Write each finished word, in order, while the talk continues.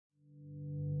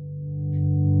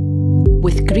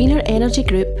With Greener Energy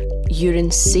Group, you're in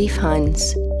safe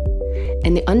hands.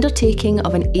 In the undertaking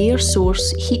of an air source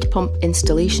heat pump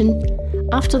installation,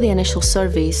 after the initial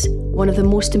surveys, one of the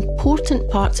most important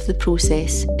parts of the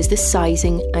process is the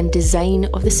sizing and design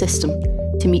of the system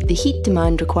to meet the heat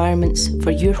demand requirements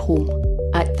for your home.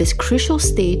 At this crucial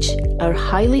stage, our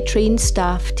highly trained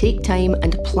staff take time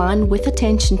and plan with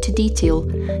attention to detail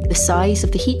the size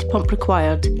of the heat pump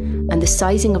required and the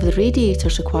sizing of the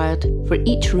radiators required for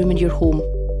each room in your home.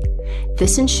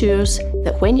 This ensures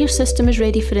that when your system is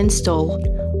ready for install,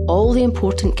 all the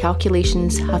important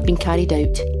calculations have been carried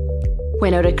out.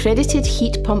 When our accredited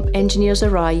heat pump engineers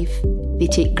arrive, they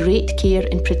take great care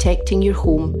in protecting your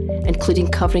home, including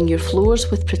covering your floors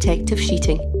with protective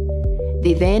sheeting.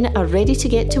 They then are ready to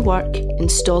get to work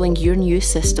installing your new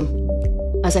system.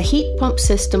 As a heat pump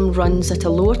system runs at a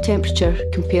lower temperature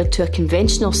compared to a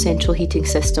conventional central heating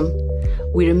system,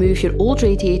 we remove your old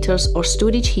radiators or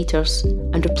storage heaters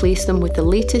and replace them with the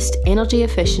latest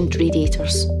energy-efficient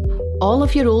radiators. All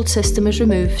of your old system is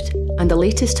removed and the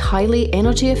latest highly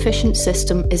energy-efficient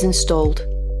system is installed.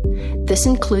 This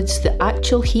includes the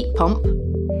actual heat pump,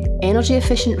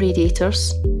 energy-efficient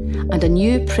radiators, and a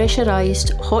new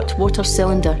pressurised hot water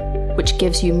cylinder which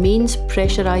gives you mains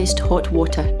pressurised hot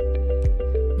water.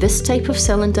 This type of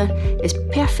cylinder is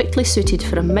perfectly suited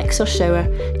for a mixer shower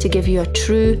to give you a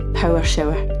true power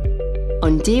shower.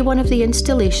 On day one of the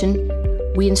installation,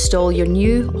 we install your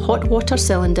new hot water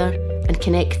cylinder and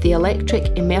connect the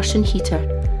electric immersion heater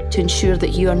to ensure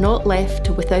that you are not left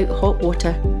without hot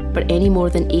water for any more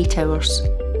than 8 hours.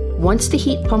 Once the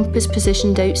heat pump is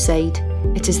positioned outside,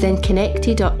 it is then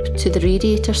connected up to the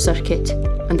radiator circuit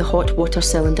and the hot water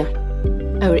cylinder.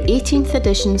 Our 18th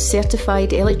edition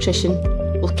certified electrician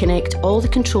will connect all the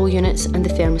control units and the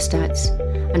thermostats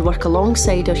and work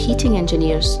alongside our heating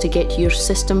engineers to get your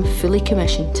system fully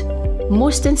commissioned.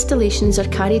 Most installations are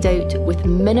carried out with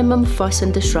minimum fuss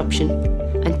and disruption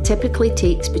and typically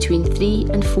takes between 3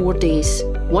 and 4 days.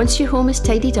 Once your home is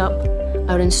tidied up,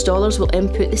 our installers will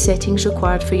input the settings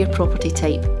required for your property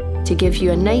type to give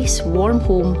you a nice warm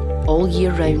home all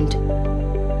year round.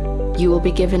 You will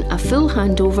be given a full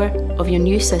handover of your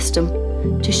new system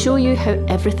to show you how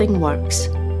everything works.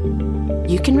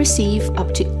 You can receive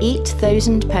up to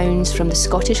 £8,000 from the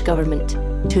Scottish Government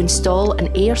to install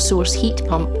an air source heat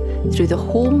pump through the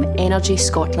Home Energy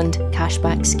Scotland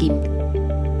cashback scheme.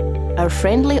 Our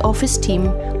friendly office team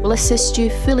will assist you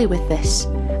fully with this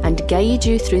and guide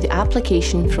you through the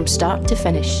application from start to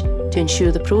finish to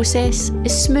ensure the process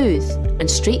is smooth and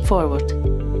straightforward.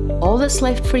 All that's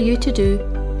left for you to do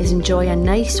is enjoy a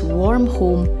nice warm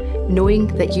home knowing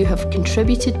that you have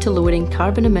contributed to lowering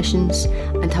carbon emissions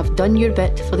and have done your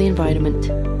bit for the environment.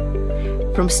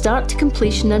 From start to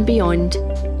completion and beyond,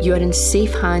 you are in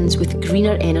safe hands with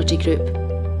Greener Energy Group.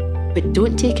 But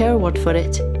don't take our word for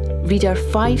it. Read our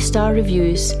 5-star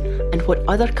reviews and what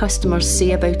other customers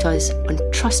say about us on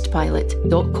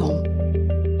Trustpilot.com.